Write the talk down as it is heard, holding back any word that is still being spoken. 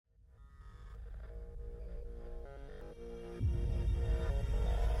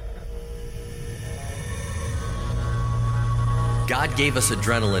God gave us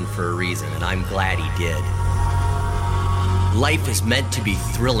adrenaline for a reason, and I'm glad he did. Life is meant to be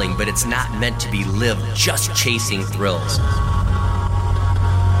thrilling, but it's not meant to be lived just chasing thrills.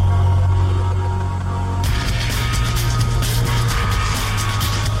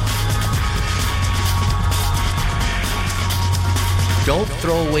 Don't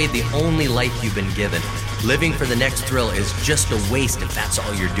throw away the only life you've been given. Living for the next thrill is just a waste if that's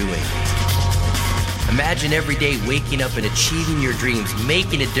all you're doing. Imagine every day waking up and achieving your dreams,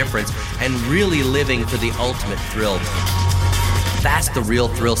 making a difference, and really living for the ultimate thrill. That's the real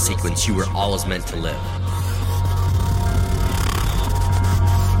thrill sequence you were always meant to live.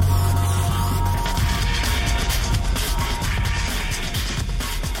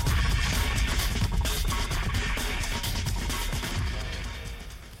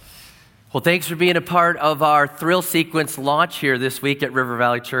 Well, thanks for being a part of our Thrill Sequence launch here this week at River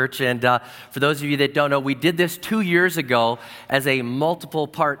Valley Church. And for those of you that don't know, we did this 2 years ago as a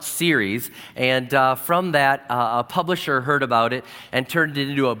multiple-part series. And from that, a publisher heard about it and turned it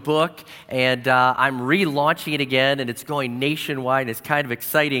into a book. And I'm relaunching it again, and it's going nationwide. It's kind of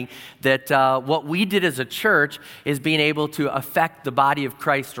exciting that what we did as a church is being able to affect the body of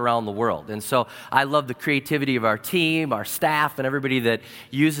Christ around the world. And so I love the creativity of our team, our staff, and everybody that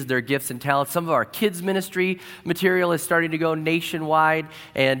uses their gifts and talent. Some of our kids' ministry material is starting to go nationwide,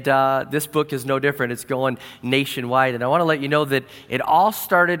 and this book is no different. It's going nationwide. And I want to let you know that it all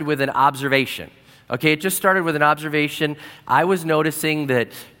started with an observation. Okay, it just started with an observation. I was noticing that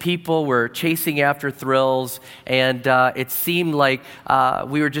people were chasing after thrills, and it seemed like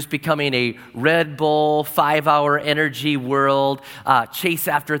we were just becoming a Red Bull 5-hour energy world, chase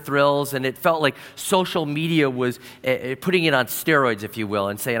after thrills, and it felt like social media was putting it on steroids, if you will,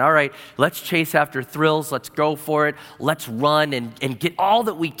 and saying, all right, let's chase after thrills, let's go for it, let's run and get all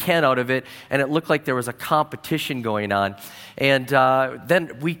that we can out of it, and it looked like there was a competition going on. And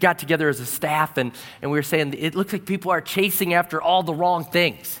then we got together as a staff, and we were saying, it looks like people are chasing after all the wrong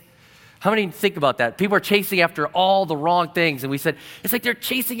things. How many think about that? People are chasing after all the wrong things. And we said, it's like they're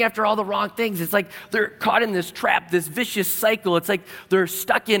chasing after all the wrong things. It's like they're caught in this trap, this vicious cycle. It's like they're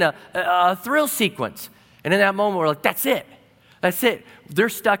stuck in a thrill sequence. And in that moment, we're like, that's it. That's it. They're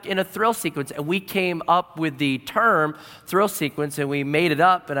stuck in a thrill sequence. And we came up with the term thrill sequence, and we made it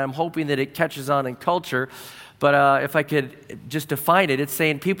up, and I'm hoping that it catches on in culture. But if I could just define it, it's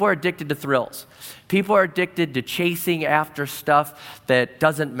saying people are addicted to thrills. People are addicted to chasing after stuff that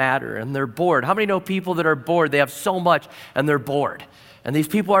doesn't matter, and they're bored. How many know people that are bored? They have so much, and they're bored. And these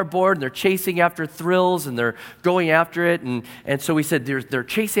people are bored, and they're chasing after thrills, and they're going after it. And so we said they're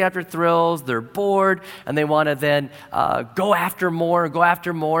chasing after thrills, they're bored, and they want to then go after more,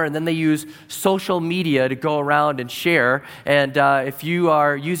 and then they use social media to go around and share. And if you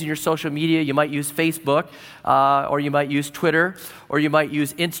are using your social media, you might use Facebook, or you might use Twitter, or you might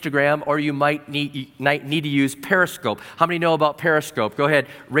use Instagram, or you might need to use Periscope. How many know about Periscope? Go ahead,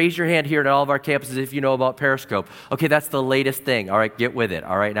 raise your hand here at all of our campuses if you know about Periscope. Okay, that's the latest thing. All right, get with it.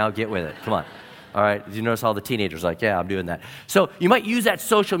 All right, now get with it. Come on. All right, did you notice all the teenagers like, yeah, I'm doing that. So you might use that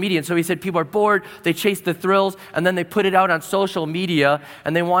social media. And so he said people are bored, they chase the thrills, and then they put it out on social media,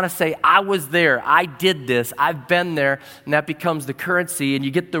 and they want to say, I was there, I did this, I've been there, and that becomes the currency, and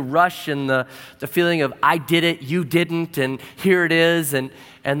you get the rush and the feeling of, I did it, you didn't, and here it is, and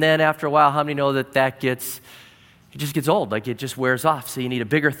then after a while, how many know that it just gets old, like it just wears off. So you need a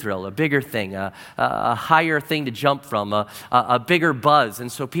bigger thrill, a bigger thing, a higher thing to jump from, a bigger buzz. And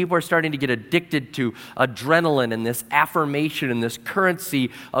so people are starting to get addicted to adrenaline and this affirmation and this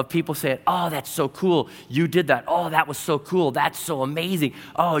currency of people saying, oh, that's so cool. You did that. Oh, that was so cool. That's so amazing.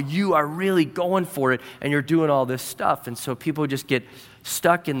 Oh, you are really going for it, and you're doing all this stuff. And so people just get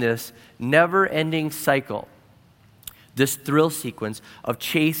stuck in this never-ending cycle, this thrill sequence of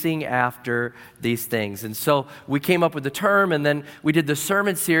chasing after these things. And so we came up with the term, and then we did the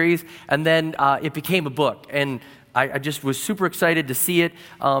sermon series, and then it became a book. And I just was super excited to see it.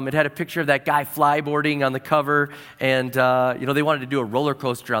 It had a picture of that guy flyboarding on the cover, and they wanted to do a roller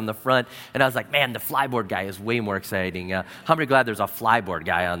coaster on the front. And I was like, man, the flyboard guy is way more exciting. How many glad there's a flyboard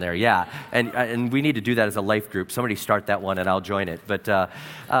guy on there? Yeah, and we need to do that as a life group. Somebody start that one, and I'll join it. But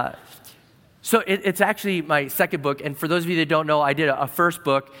so it's actually my second book, and for those of you that don't know, I did a first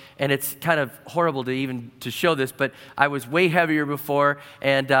book, and it's kind of horrible to show this, but I was way heavier before,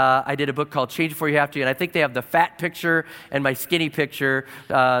 and I did a book called Change Before You Have to, and I think they have the fat picture and my skinny picture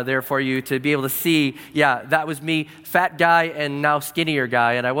there for you to be able to see. Yeah, that was me, fat guy and now skinnier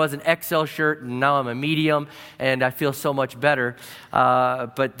guy, and I was an XL shirt, and now I'm a medium, and I feel so much better.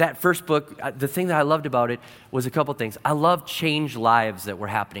 But that first book, the thing that I loved about it was a couple things. I loved change lives that were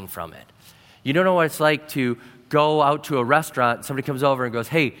happening from it. You don't know what it's like to go out to a restaurant, somebody comes over and goes,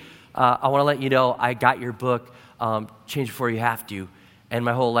 hey, I want to let you know I got your book, Change Before You Have To, and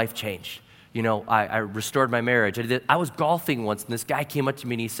my whole life changed. I restored my marriage. I was golfing once, and this guy came up to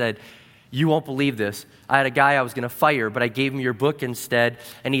me and he said, you won't believe this. I had a guy I was going to fire, but I gave him your book instead,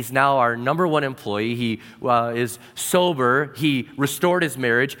 and he's now our number one employee. He is sober. He restored his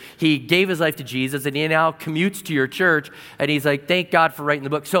marriage. He gave his life to Jesus, and he now commutes to your church, and he's like, thank God for writing the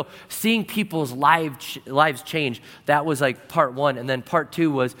book. So seeing people's lives change, that was like part one, and then part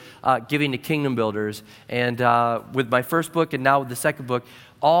two was giving to kingdom builders. And with my first book and now with the second book,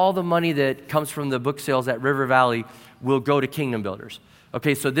 all the money that comes from the book sales at River Valley will go to kingdom builders.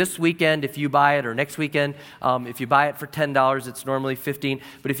 Okay, so this weekend, if you buy it, or next weekend, if you buy it for $10, it's normally $15,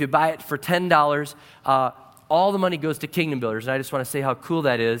 but if you buy it for $10, all the money goes to kingdom builders. And I just want to say how cool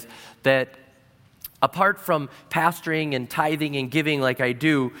that is, that apart from pastoring and tithing and giving like I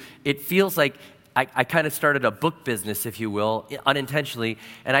do, it feels like I kind of started a book business, if you will, unintentionally,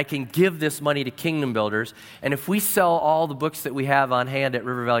 and I can give this money to kingdom builders. And if we sell all the books that we have on hand at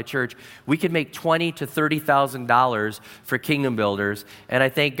River Valley Church, we can make $20,000 to $30,000 for kingdom builders. And I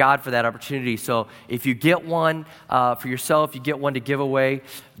thank God for that opportunity. So if you get one for yourself, you get one to give away.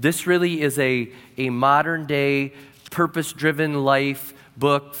 This really is a modern day, purpose-driven life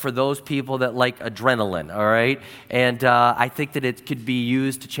book for those people that like adrenaline, all right? And I think that it could be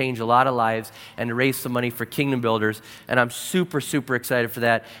used to change a lot of lives and to raise some money for kingdom builders. And I'm super, super excited for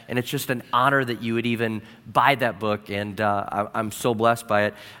that. And it's just an honor that you would even buy that book. And I'm so blessed by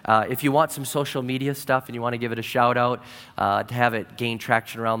it. If you want some social media stuff and you want to give it a shout out to have it gain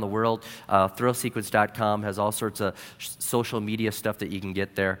traction around the world, thrillsequence.com has all sorts of social media stuff that you can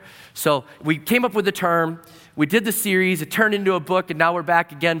get there. So we came up with the term. We did the series, it turned into a book, and now we're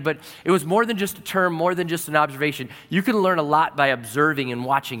back again, but it was more than just a term, more than just an observation. You can learn a lot by observing and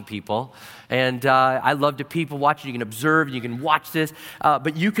watching people, and I love to people watch. You can observe, you can watch this,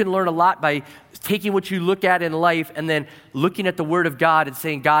 but you can learn a lot by taking what you look at in life and then looking at the Word of God and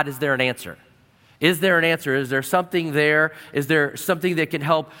saying, God, is there an answer? Is there an answer? Is there something there? Is there something that can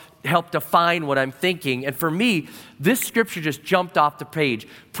help define what I'm thinking? And for me, this scripture just jumped off the page.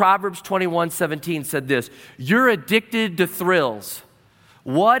 Proverbs 21:17 said this, you're addicted to thrills.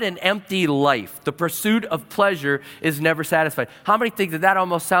 What an empty life. The pursuit of pleasure is never satisfied. How many think that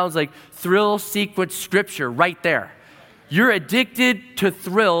almost sounds like thrill sequence scripture right there? You're addicted to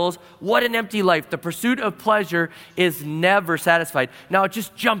thrills. What an empty life. The pursuit of pleasure is never satisfied. Now, it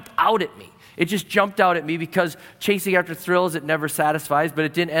just jumped out at me. It just jumped out at me because chasing after thrills, it never satisfies, but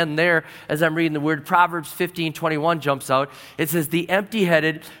it didn't end there. As I'm reading the word, Proverbs 15:21 jumps out. It says, the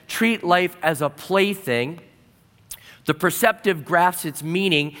empty-headed treat life as a plaything. The perceptive grasp its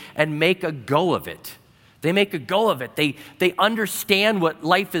meaning and make a go of it. They make a go of it. They understand what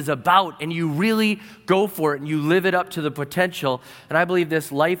life is about, and you really go for it, and you live it up to the potential. And I believe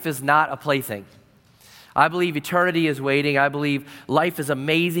this life is not a plaything. I believe eternity is waiting. I believe life is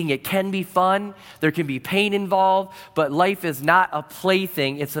amazing. It can be fun. There can be pain involved, but life is not a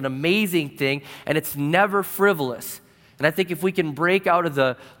plaything. It's an amazing thing, and it's never frivolous. And I think if we can break out of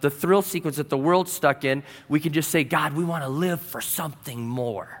the thrill sequence that the world's stuck in, we can just say, God, we want to live for something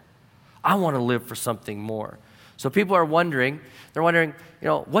more. I want to live for something more. So people are wondering,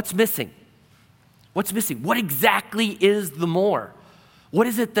 what's missing? What's missing? What exactly is the more? What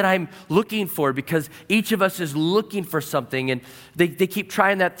is it that I'm looking for? Because each of us is looking for something, and they keep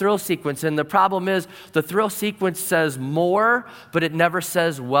trying that thrill sequence. And the problem is the thrill sequence says more, but it never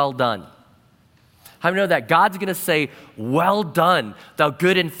says well done. How many know that? God's going to say, well done, thou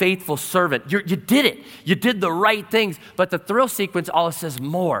good and faithful servant. You did it. You did the right things. But the thrill sequence always says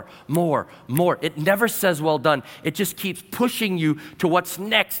more, more, more. It never says well done. It just keeps pushing you to what's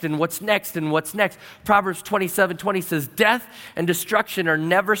next and what's next and what's next. Proverbs 27:20 says, death and destruction are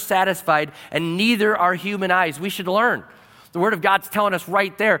never satisfied, and neither are human eyes. We should learn. The Word of God's telling us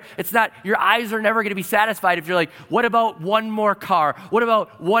right there. It's not, your eyes are never going to be satisfied if you're like, what about one more car? What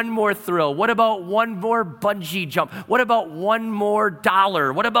about one more thrill? What about one more bungee jump? What about one more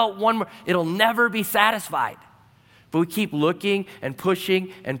dollar? What about one more? It'll never be satisfied. But we keep looking and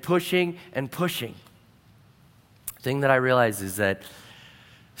pushing and pushing and pushing. The thing that I realize is that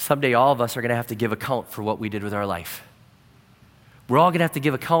someday all of us are going to have to give account for what we did with our life. We're all going to have to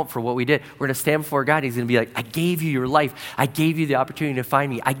give account for what we did. We're going to stand before God. He's going to be like, I gave you your life. I gave you the opportunity to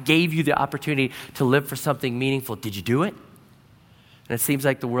find me. I gave you the opportunity to live for something meaningful. Did you do it? And it seems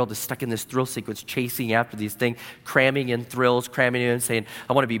like the world is stuck in this thrill sequence, chasing after these things, cramming in thrills, cramming in, saying,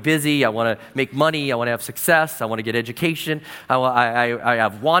 I want to be busy, I want to make money, I want to have success, I want to get education, I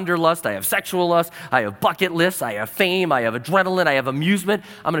have wanderlust, I have sexual lust, I have bucket lists, I have fame, I have adrenaline, I have amusement.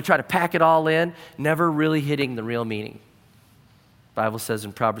 I'm going to try to pack it all in, never really hitting the real meaning. The Bible says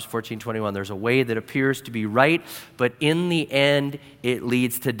in Proverbs 14:21, there's a way that appears to be right, but in the end, it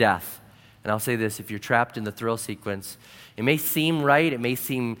leads to death. And I'll say this, if you're trapped in the thrill sequence, it may seem right, it may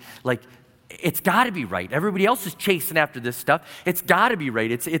seem like it's got to be right. Everybody else is chasing after this stuff. It's got to be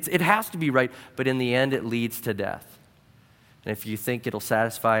right. It has to be right, but in the end, it leads to death. And if you think it'll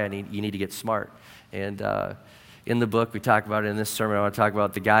satisfy, you need to get smart. And in the book, we talk about it in this sermon. I want to talk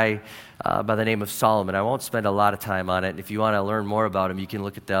about the guy by the name of Solomon. I won't spend a lot of time on it. If you want to learn more about him, you can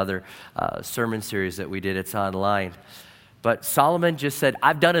look at the other sermon series that we did. It's online. But Solomon just said,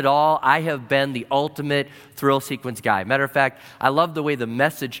 I've done it all. I have been the ultimate thrill sequence guy. Matter of fact, I love the way the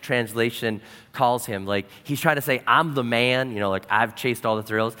Message translation calls him. Like, he's trying to say, I'm the man, like I've chased all the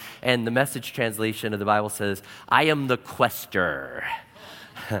thrills. And the Message translation of the Bible says, I am the quester.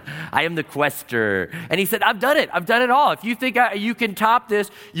 I am the quester. And he said, I've done it. I've done it all. If you think you can top this,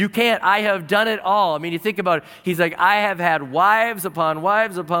 you can't. I have done it all. I mean, you think about it. He's like, I have had wives upon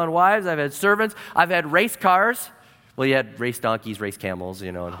wives upon wives. I've had servants. I've had race cars. Well, you had race donkeys, race camels,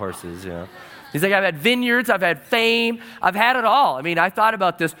 and horses, He's like, I've had vineyards, I've had fame, I've had it all. I mean, I thought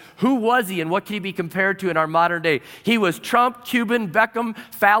about this. Who was he and what can he be compared to in our modern day? He was Trump, Cuban, Beckham,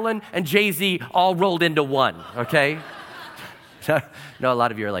 Fallon, and Jay-Z all rolled into one, okay? No, a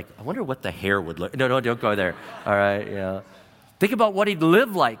lot of you are like, I wonder what the hair would look. No, don't go there. All right, Think about what he'd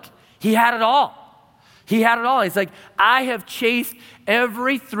live like. He had it all. He had it all. He's like, I have chased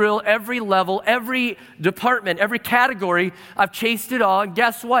every thrill, every level, every department, every category. I've chased it all. And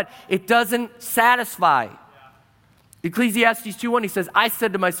guess what? It doesn't satisfy. Ecclesiastes 2:1, he says, I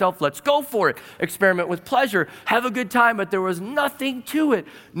said to myself, let's go for it. Experiment with pleasure. Have a good time. But there was nothing to it.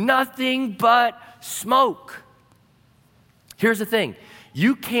 Nothing but smoke. Here's the thing.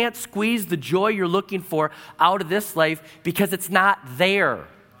 You can't squeeze the joy you're looking for out of this life because it's not there.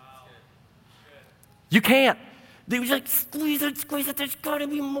 You can't. They was like, squeeze it. There's got to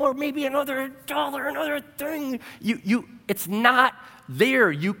be more, maybe another dollar, another thing. It's not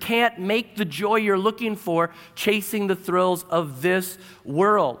there. You can't make the joy you're looking for chasing the thrills of this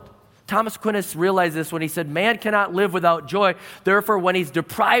world. Thomas Aquinas realized this when he said, man cannot live without joy. Therefore, when he's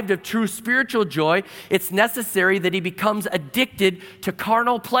deprived of true spiritual joy, it's necessary that he becomes addicted to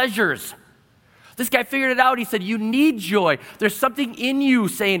carnal pleasures. This guy figured it out. He said, you need joy. There's something in you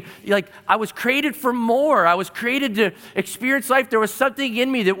saying, like, I was created for more. I was created to experience life. There was something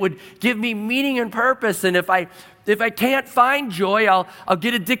in me that would give me meaning and purpose. And if I can't find joy, I'll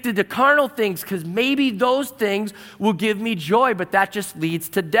get addicted to carnal things because maybe those things will give me joy, but that just leads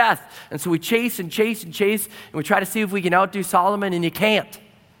to death. And so we chase and chase and chase, and we try to see if we can outdo Solomon, and you can't.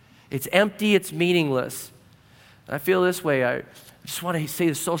 It's empty. It's meaningless. And I feel this way. I just want to say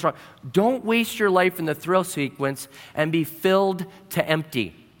this so strong. Don't waste your life in the thrill sequence and be filled to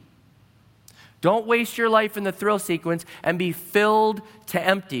empty. Don't waste your life in the thrill sequence and be filled to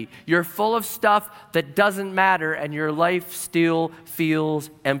empty. You're full of stuff that doesn't matter, and your life still feels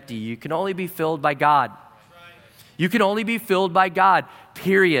empty. You can only be filled by God. You can only be filled by God,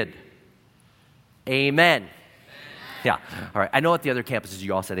 period. Amen. Yeah, all right. I know at the other campuses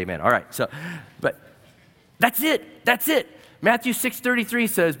you all said amen. All right, but that's it. That's it. Matthew 6:33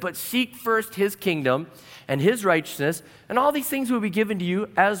 says, but seek first his kingdom and his righteousness, and all these things will be given to you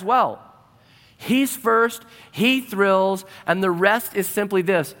as well. He's first, he thrills, and the rest is simply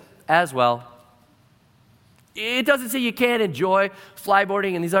this, as well. It doesn't say you can't enjoy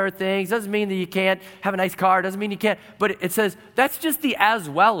flyboarding and these other things. It doesn't mean that you can't have a nice car. It doesn't mean you can't. But it says that's just the as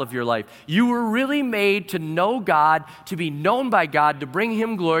well of your life. You were really made to know God, to be known by God, to bring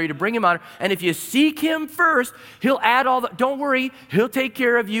him glory, to bring him honor. And if you seek him first, he'll add all the, don't worry, he'll take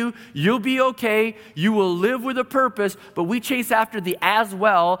care of you. You'll be okay. You will live with a purpose. But we chase after the as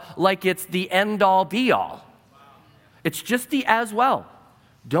well like it's the end all be all. It's just the as well.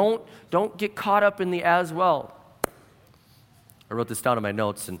 Don't get caught up in the as well. I wrote this down in my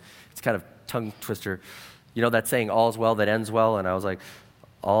notes, and it's kind of tongue twister. You know that saying, all's well that ends well? And I was like,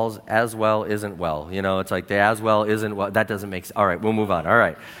 all's as well isn't well. It's like the as well isn't well. That doesn't make sense. All right, we'll move on. All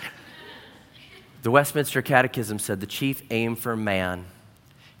right. The Westminster Catechism said the chief aim for man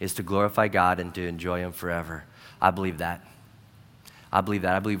is to glorify God and to enjoy him forever. I believe that. I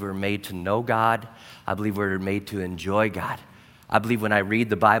believe we're made to know God. I believe we're made to enjoy God. I believe when I read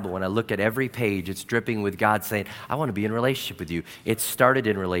the Bible, when I look at every page, it's dripping with God saying, I want to be in a relationship with you. It started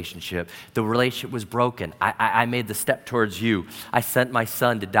in relationship. The relationship was broken. I made the step towards you. I sent my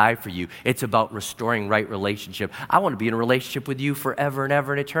son to die for you. It's about restoring right relationship. I want to be in a relationship with you forever and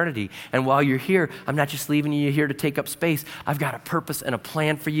ever in eternity. And while you're here, I'm not just leaving you here to take up space. I've got a purpose and a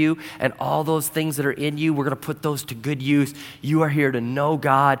plan for you, and all those things that are in you, we're going to put those to good use. You are here to know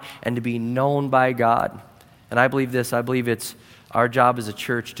God and to be known by God. And I believe this. I believe it's our job as a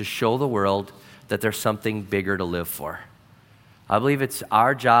church to show the world that there's something bigger to live for. I believe it's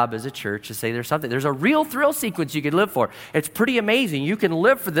our job as a church to say there's a real thrill sequence you can live for. It's pretty amazing. You can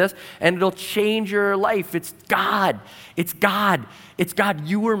live for this and it'll change your life. It's God. It's God. It's God.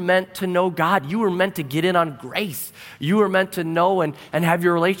 You were meant to know God. You were meant to get in on grace. You were meant to know and have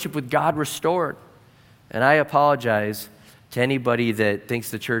your relationship with God restored. And I apologize to anybody that thinks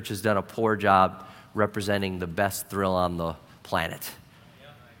the church has done a poor job representing the best thrill on the planet.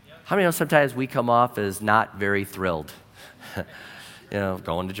 How many know sometimes we come off as not very thrilled?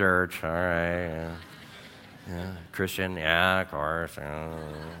 Going to church, all right. Yeah. Christian, yeah, of course.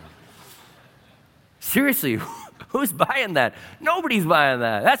 Seriously, who's buying that? Nobody's buying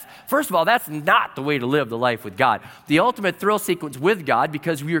that. First of all, that's not the way to live the life with God. The ultimate thrill sequence with God,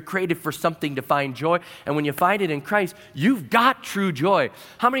 because we were created for something to find joy, and when you find it in Christ, you've got true joy.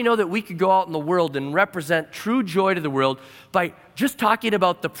 How many know that we could go out in the world and represent true joy to the world by just talking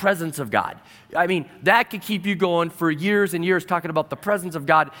about the presence of God? I mean, that could keep you going for years and years, talking about the presence of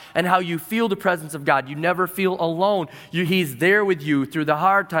God and how you feel the presence of God. You never feel alone. He's there with you through the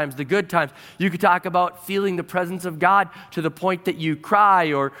hard times, the good times. You could talk about feeling the presence of God to the point that you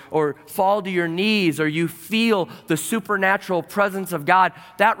cry or fall to your knees, or you feel the supernatural presence of God.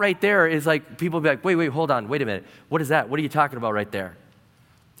 That right there is like, people be like, wait, hold on, wait a minute. What is that? What are you talking about right there?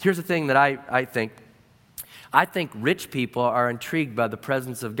 Here's the thing that I think. I think rich people are intrigued by the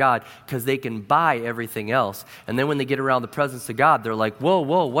presence of God because they can buy everything else. And then when they get around the presence of God, they're like, whoa,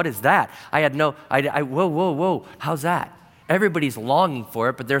 what is that? Whoa, how's that? Everybody's longing for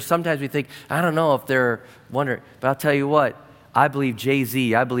it, but there's sometimes we think, I don't know if they're wondering. But I'll tell you what, I believe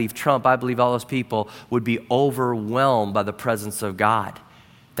Jay-Z, I believe Trump, I believe all those people would be overwhelmed by the presence of God.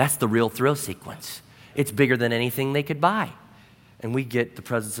 That's the real thrill sequence. It's bigger than anything they could buy. And we get the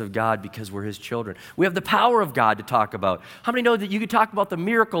presence of God because we're his children. We have the power of God to talk about. How many know that you could talk about the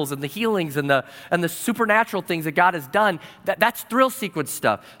miracles and the healings and the supernatural things that God has done? That's thrill sequence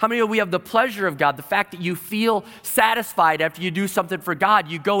stuff. How many know we have the pleasure of God, the fact that you feel satisfied after you do something for God?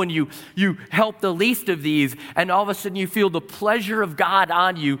 You go and you help the least of these, and all of a sudden you feel the pleasure of God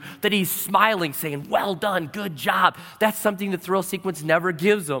on you, that he's smiling, saying, well done, good job. That's something the thrill sequence never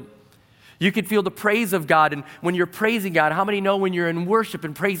gives them. You can feel the praise of God, and when you're praising God, how many know when you're in worship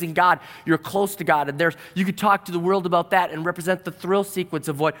and praising God, you're close to God, and you could talk to the world about that and represent the thrill sequence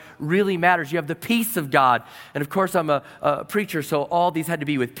of what really matters. You have the peace of God, and of course I'm a preacher, so all these had to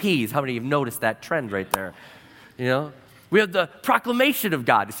be with P's. How many of you have noticed that trend right there? We have the proclamation of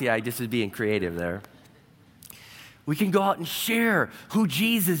God. See, I just was being creative there. We can go out and share who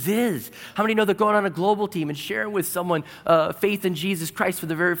Jesus is. How many know that going on a global team and sharing with someone faith in Jesus Christ for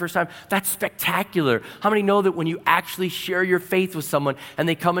the very first time, that's spectacular. How many know that when you actually share your faith with someone and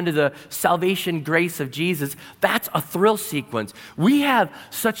they come into the salvation grace of Jesus, that's a thrill sequence. We have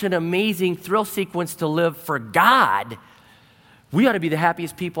such an amazing thrill sequence to live for God. We ought to be the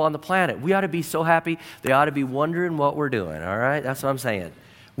happiest people on the planet. We ought to be so happy, they ought to be wondering what we're doing, all right? That's what I'm saying.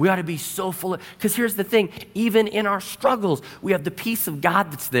 We ought to be so full of, because here's the thing, even in our struggles, we have the peace of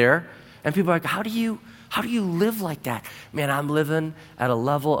God that's there, and people are like, how do you live like that? Man, I'm living at a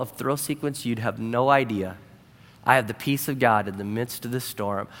level of thrill sequence you'd have no idea. I have the peace of God in the midst of this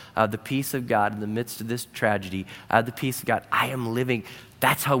storm. I have the peace of God in the midst of this tragedy. I have the peace of God. I am living.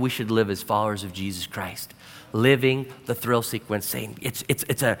 That's how we should live as followers of Jesus Christ. Living the thrill sequence, saying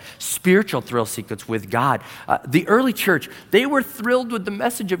it's a spiritual thrill sequence with God. The early church, they were thrilled with the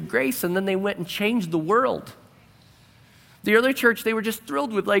message of grace, and then they went and changed the world. The early church, they were just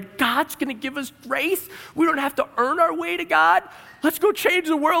thrilled with, like, God's going to give us grace. We don't have to earn our way to God. Let's go change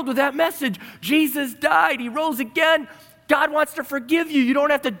the world with that message. Jesus died. He rose again. God wants to forgive you. You don't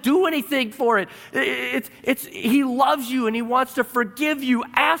have to do anything for it. He loves you, and he wants to forgive you.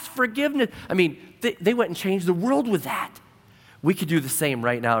 Ask forgiveness. I mean, they went and changed the world with that. We could do the same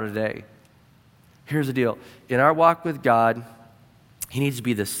right now today. Here's the deal. In our walk with God, he needs to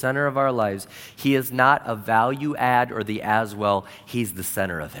be the center of our lives. He is not a value add or the as well. He's the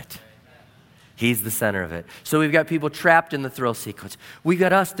center of it. He's the center of it. So we've got people trapped in the thrill sequence. We've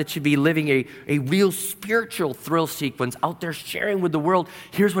got us that should be living a real spiritual thrill sequence out there sharing with the world.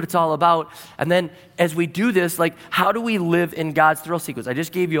 Here's what it's all about. And then as we do this, like, how do we live in God's thrill sequence? I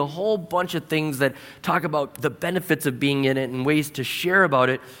just gave you a whole bunch of things that talk about the benefits of being in it and ways to share about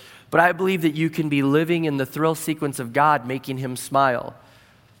it. But I believe that you can be living in the thrill sequence of God, making him smile.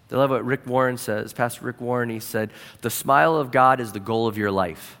 I love what Rick Warren says. Pastor Rick Warren, he said, the smile of God is the goal of your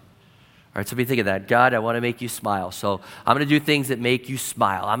life. All right, so be thinking that. God, I want to make you smile. So I'm going to do things that make you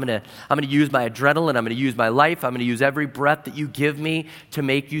smile. I'm going to use my adrenaline. I'm going to use my life. I'm going to use every breath that you give me to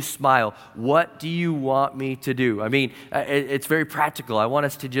make you smile. What do you want me to do? I mean, it's very practical. I want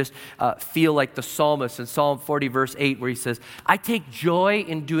us to just feel like the psalmist in Psalm 40, verse 8, where he says, I take joy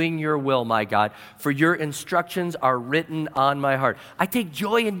in doing your will, my God, for your instructions are written on my heart. I take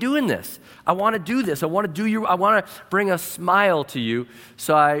joy in doing this. I want to do this. I want to bring a smile to you.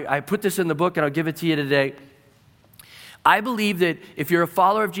 So I put this in the book, and I'll give it to you today. I believe that if you're a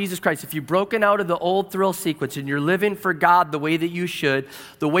follower of Jesus Christ, if you've broken out of the old thrill sequence and you're living for God the way that you should,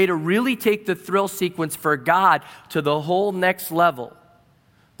 the way to really take the thrill sequence for God to the whole next level,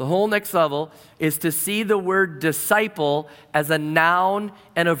 is to see the word disciple as a noun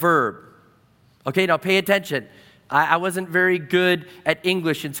and a verb. Okay, now pay attention. I wasn't very good at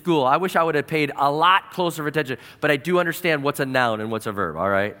English in school. I wish I would have paid a lot closer attention, but I do understand what's a noun and what's a verb, all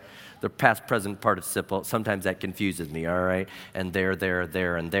right? The past, present participle, sometimes that confuses me, all right? And there,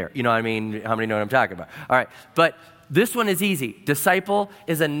 and there. You know what I mean? How many know what I'm talking about? All right, but this one is easy. Disciple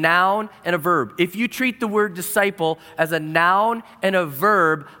is a noun and a verb. If you treat the word disciple as a noun and a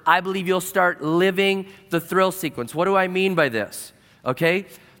verb, I believe you'll start living the thrill sequence. What do I mean by this? Okay?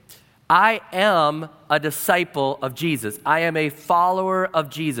 I am a disciple of Jesus. I am a follower of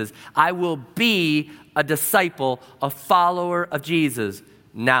Jesus. I will be a disciple, a follower of Jesus.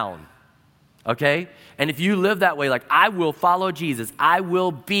 Noun. Okay? And if you live that way, like, I will follow Jesus, I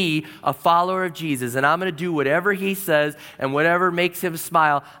will be a follower of Jesus, and I'm going to do whatever he says and whatever makes him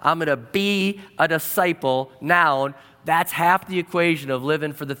smile, I'm going to be a disciple. Noun. That's half the equation of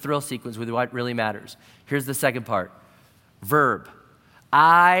living for the thrill sequence with what really matters. Here's the second part. Verb.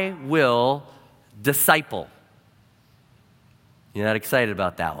 I will disciple. You're not excited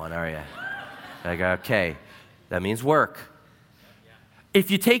about that one, are you? Like, okay, that means work. If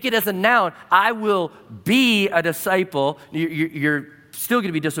you take it as a noun, I will be a disciple. You're still going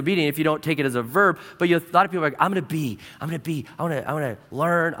to be disobedient if you don't take it as a verb. But a lot of people are like, I'm going to be. I want to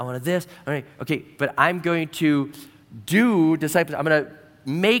learn. I want to this. Okay, but I'm going to do disciples. I'm going to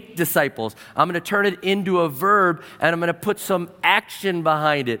make disciples. I'm going to turn it into a verb, and I'm going to put some action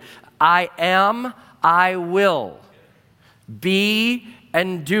behind it. I am, I will. Be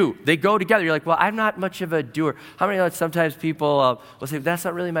and do. They go together. You're like, well, I'm not much of a doer. How many know that sometimes people will say, that's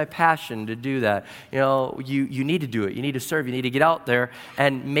not really my passion to do that. You know, you need to do it. You need to serve. You need to get out there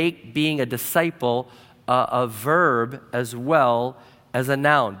and make being a disciple a verb as well as a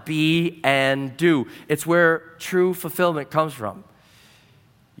noun. Be and do. It's where true fulfillment comes from.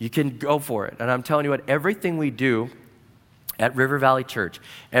 You can go for it. And I'm telling you what, everything we do at River Valley Church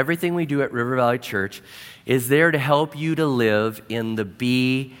is there to help you to live in the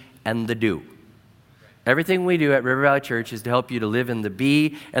be and the do. Everything we do at River Valley Church is to help you to live in the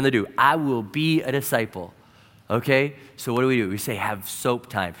be and the do. I will be a disciple. Okay? So what do? We say have soap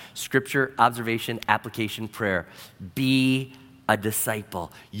time. Scripture, observation, application, prayer. Be a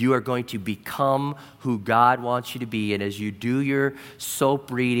disciple. You are going to become who God wants you to be. And as you do your soap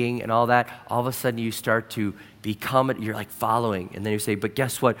reading and all that, all of a sudden you start to become it. You're like following. And then you say, but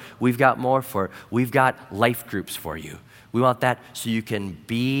guess what? We've got more for it. We've got life groups for you. We want that so you can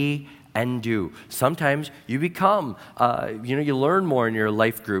be and do. Sometimes you become, you learn more in your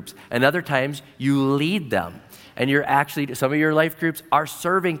life groups. And other times you lead them. And you're actually, some of your life groups are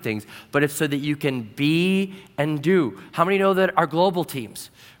serving things, but it's so that you can be and do. How many know that our global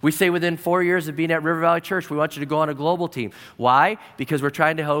teams? We say within 4 years of being at River Valley Church, we want you to go on a global team. Why? Because we're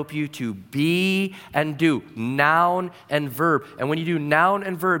trying to help you to be and do. Noun and verb. And when you do noun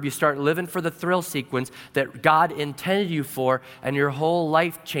and verb, you start living for the thrill sequence that God intended you for, and your whole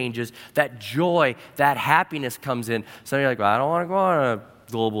life changes. That joy, that happiness comes in. Some of you are like, well, I don't want to go on a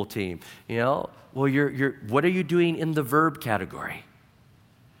global team. Well, what are you doing in the verb category?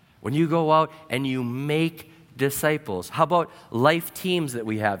 When you go out and you make disciples. How about life teams that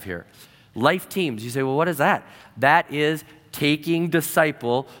we have here? Life teams. You say, well, what is that? That is taking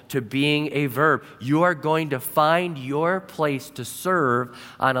disciple to being a verb. You are going to find your place to serve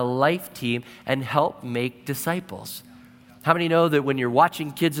on a life team and help make disciples. How many know that when you're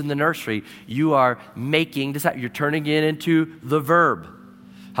watching kids in the nursery, you are making disciples? You're turning it into the verb.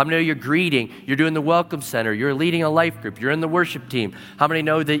 How many know you're greeting? You're doing the welcome center. You're leading a life group. You're in the worship team. How many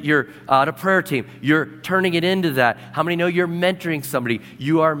know that you're on a prayer team? You're turning it into that. How many know you're mentoring somebody?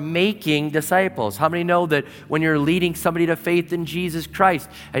 You are making disciples. How many know that when you're leading somebody to faith in Jesus Christ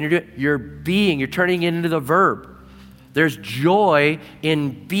and you're turning it into the verb? There's joy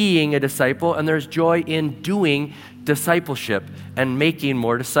in being a disciple, and there's joy in doing discipleship and making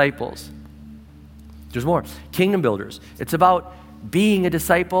more disciples. There's more. Kingdom builders. It's about being a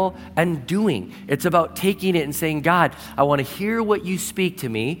disciple and doing. It's about taking it and saying, God, I want to hear what you speak to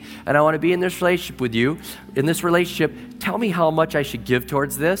me, and I want to be in this relationship with you. In this relationship, tell me how much I should give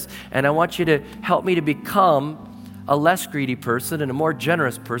towards this, and I want you to help me to become a less greedy person and a more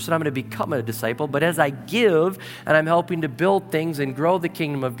generous person. I'm going to become a disciple, but as I give and I'm helping to build things and grow the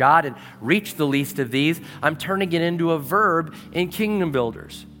kingdom of God and reach the least of these, I'm turning it into a verb in kingdom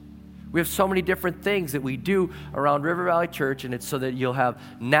builders. We have so many different things that we do around River Valley Church, and it's so that you'll have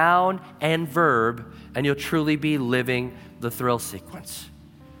noun and verb, and you'll truly be living the thrill sequence.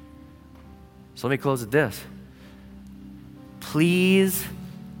 So let me close with this. Please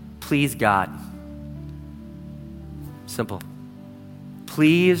God. Simple.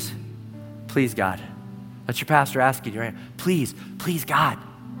 Please God. That's your pastor asking you, right? Please God.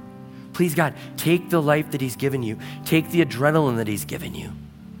 Please God, take the life that he's given you. Take the adrenaline that he's given you.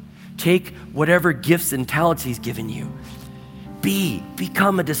 Take whatever gifts and talents he's given you.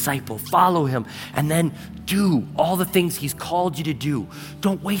 Become a disciple, follow him, and then do all the things he's called you to do.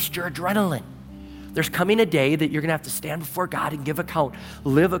 Don't waste your adrenaline. There's coming a day that you're going to have to stand before God and give account.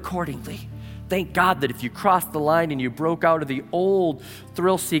 Live accordingly. Thank God that if you crossed the line and you broke out of the old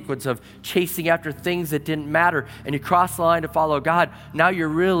thrill sequence of chasing after things that didn't matter and you crossed the line to follow God, now you're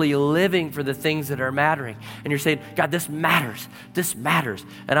really living for the things that are mattering. And you're saying, God, this matters,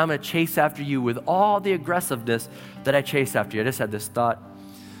 and I'm going to chase after you with all the aggressiveness that I chase after you. I just had this thought.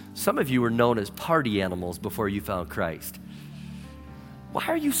 Some of you were known as party animals before you found Christ. Why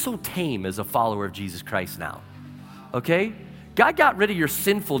are you so tame as a follower of Jesus Christ now? Okay? God got rid of your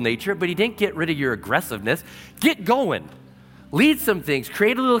sinful nature, but he didn't get rid of your aggressiveness. Get going. Lead some things.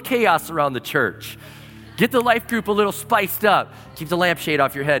 Create a little chaos around the church. Get the life group a little spiced up. Keep the lampshade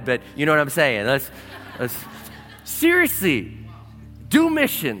off your head, but you know what I'm saying. Let's seriously, do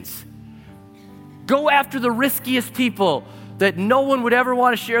missions. Go after the riskiest people that no one would ever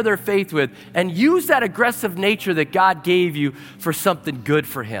want to share their faith with, and use that aggressive nature that God gave you for something good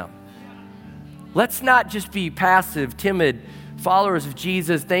for him. Let's not just be passive, timid followers of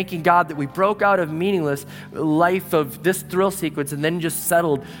Jesus, thanking God that we broke out of meaningless life of this thrill sequence and then just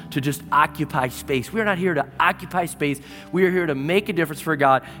settled to just occupy space. We're not here to occupy space. We are here to make a difference for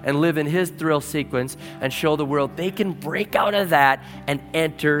God and live in his thrill sequence and show the world they can break out of that and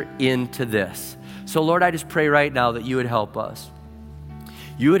enter into this. So Lord, I just pray right now that you would help us.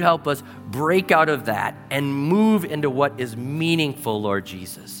 You would help us break out of that and move into what is meaningful, Lord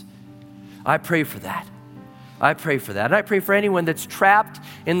Jesus. I pray for that. I pray for that. And I pray for anyone that's trapped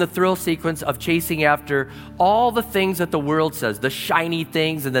in the thrill sequence of chasing after all the things that the world says, the shiny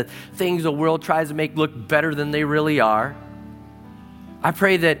things and the things the world tries to make look better than they really are. I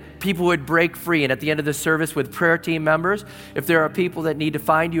pray that people would break free, and at the end of the service with prayer team members, if there are people that need to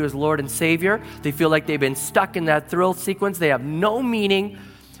find you as Lord and Savior, they feel like they've been stuck in that thrill sequence, they have no meaning,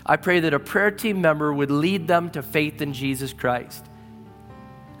 I pray that a prayer team member would lead them to faith in Jesus Christ.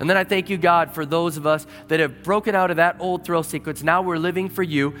 And then I thank you, God, for those of us that have broken out of that old thrill sequence. Now we're living for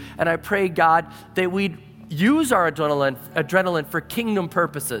you. And I pray, God, that we'd use our adrenaline for kingdom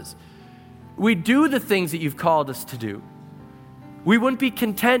purposes. We do the things that you've called us to do. We wouldn't be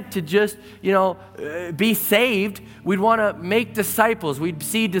content to just, be saved. We'd want to make disciples. We'd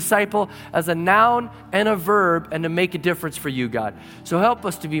see disciple as a noun and a verb and to make a difference for you, God. So help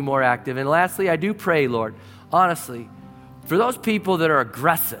us to be more active. And lastly, I do pray, Lord, honestly, for those people that are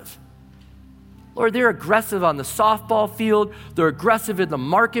aggressive. Lord, they're aggressive on the softball field. They're aggressive in the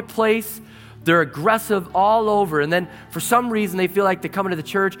marketplace. They're aggressive all over. And then for some reason, they feel like they come into the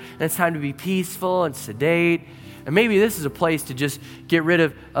church and it's time to be peaceful and sedate. And maybe this is a place to just get rid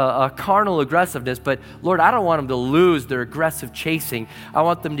of a carnal aggressiveness. But Lord, I don't want them to lose their aggressive chasing. I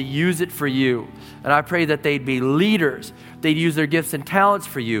want them to use it for you. And I pray that they'd be leaders. They'd use their gifts and talents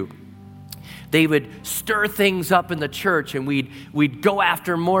for you. They would stir things up in the church, and we'd go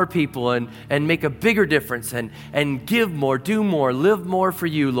after more people and make a bigger difference and give more, do more, live more for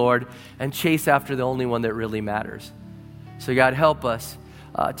you, Lord, and chase after the only one that really matters. So God, help us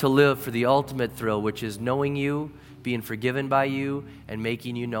to live for the ultimate thrill, which is knowing you, being forgiven by you, and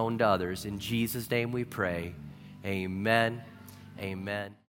making you known to others. In Jesus' name we pray. Amen. Amen.